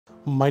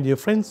My dear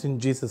friends in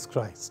Jesus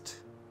Christ,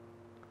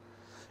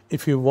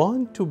 if you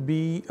want to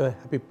be a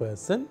happy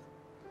person,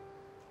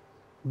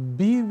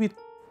 be with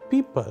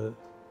people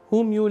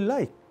whom you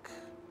like.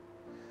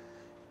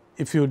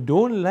 If you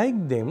don't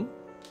like them,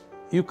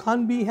 you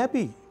can't be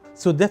happy.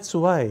 So that's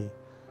why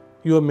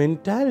your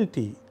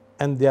mentality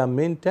and their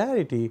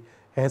mentality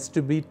has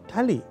to be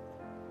tally.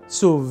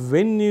 So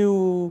when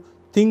you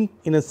think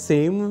in the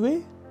same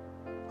way,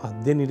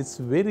 then it is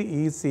very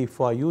easy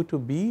for you to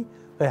be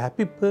a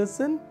happy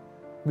person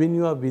when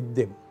you are with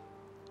them.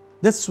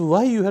 That's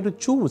why you have to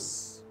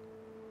choose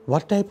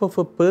what type of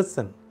a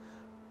person.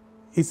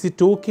 Is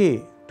it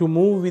okay to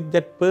move with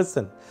that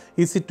person?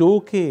 Is it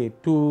okay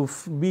to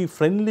be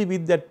friendly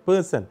with that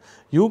person?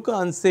 You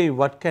can't say,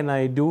 what can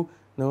I do?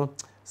 No.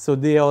 So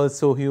they are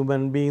also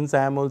human beings,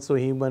 I am also a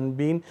human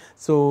being.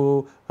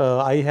 So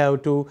I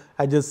have to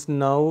adjust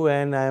now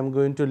and I am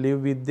going to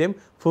live with them.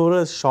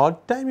 For a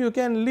short time you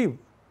can live.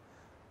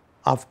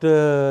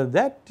 After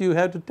that you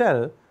have to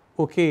tell,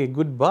 okay,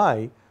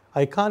 goodbye,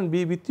 I can't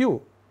be with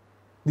you.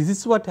 This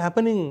is what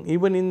happening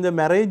even in the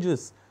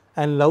marriages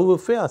and love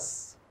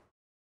affairs.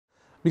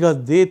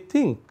 Because they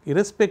think,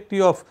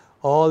 irrespective of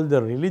all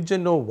the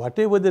religion or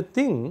whatever the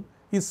thing,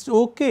 is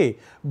okay.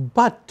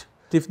 But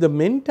if the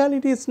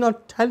mentality is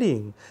not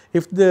tallying,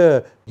 if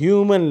the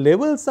human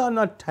levels are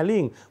not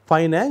tallying,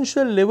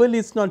 financial level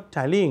is not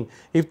tallying,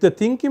 if the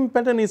thinking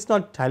pattern is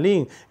not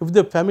tallying, if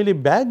the family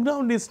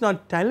background is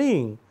not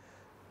tallying,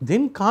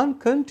 then can't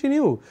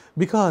continue,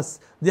 because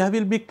there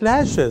will be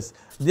clashes,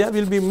 there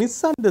will be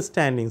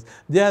misunderstandings,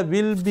 there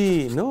will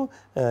be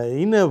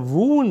inner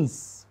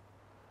wounds.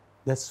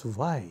 That's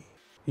why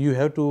you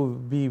have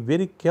to be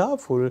very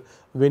careful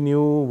when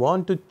you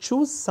want to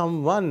choose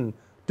someone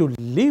to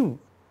live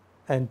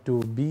and to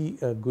be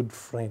a good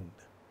friend.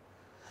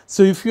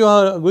 So if you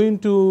are going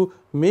to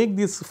make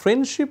this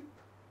friendship,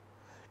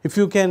 if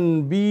you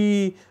can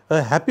be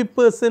a happy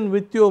person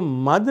with your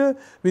mother,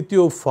 with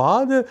your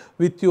father,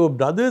 with your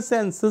brothers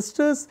and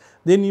sisters,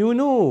 then you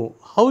know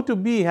how to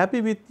be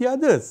happy with the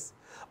others.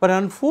 But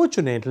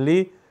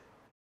unfortunately,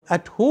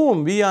 at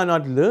home we are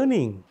not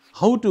learning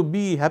how to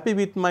be happy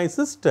with my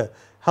sister,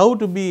 how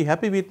to be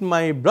happy with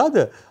my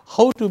brother,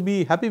 how to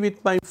be happy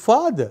with my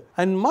father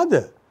and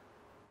mother.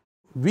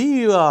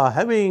 We are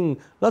having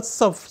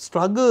lots of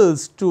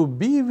struggles to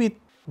be with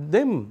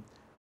them.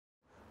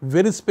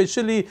 Very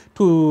especially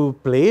to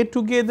play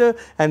together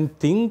and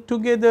think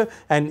together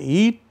and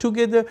eat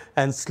together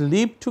and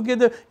sleep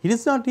together. It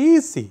is not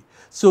easy.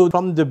 So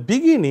from the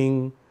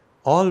beginning,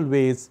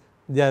 always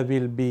there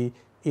will be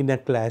inner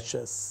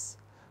clashes.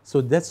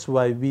 So that's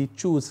why we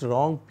choose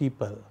wrong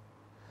people.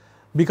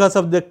 Because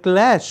of the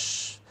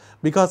clash,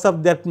 because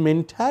of that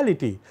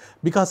mentality,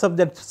 because of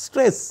that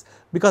stress,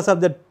 because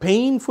of that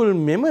painful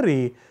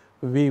memory,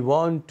 we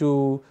want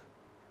to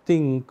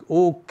think,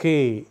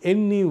 okay,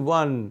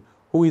 anyone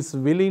who is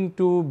willing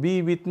to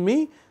be with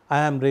me, I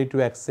am ready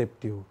to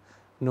accept you.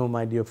 No,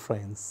 my dear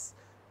friends,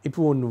 it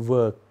won't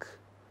work.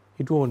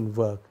 It won't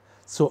work.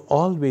 So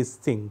always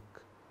think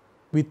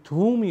with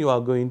whom you are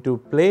going to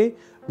play,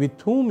 with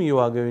whom you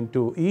are going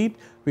to eat,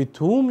 with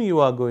whom you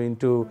are going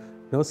to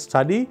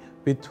study,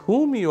 with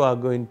whom you are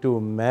going to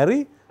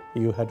marry.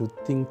 You have to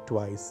think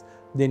twice.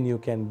 Then you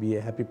can be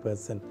a happy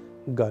person.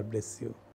 God bless you.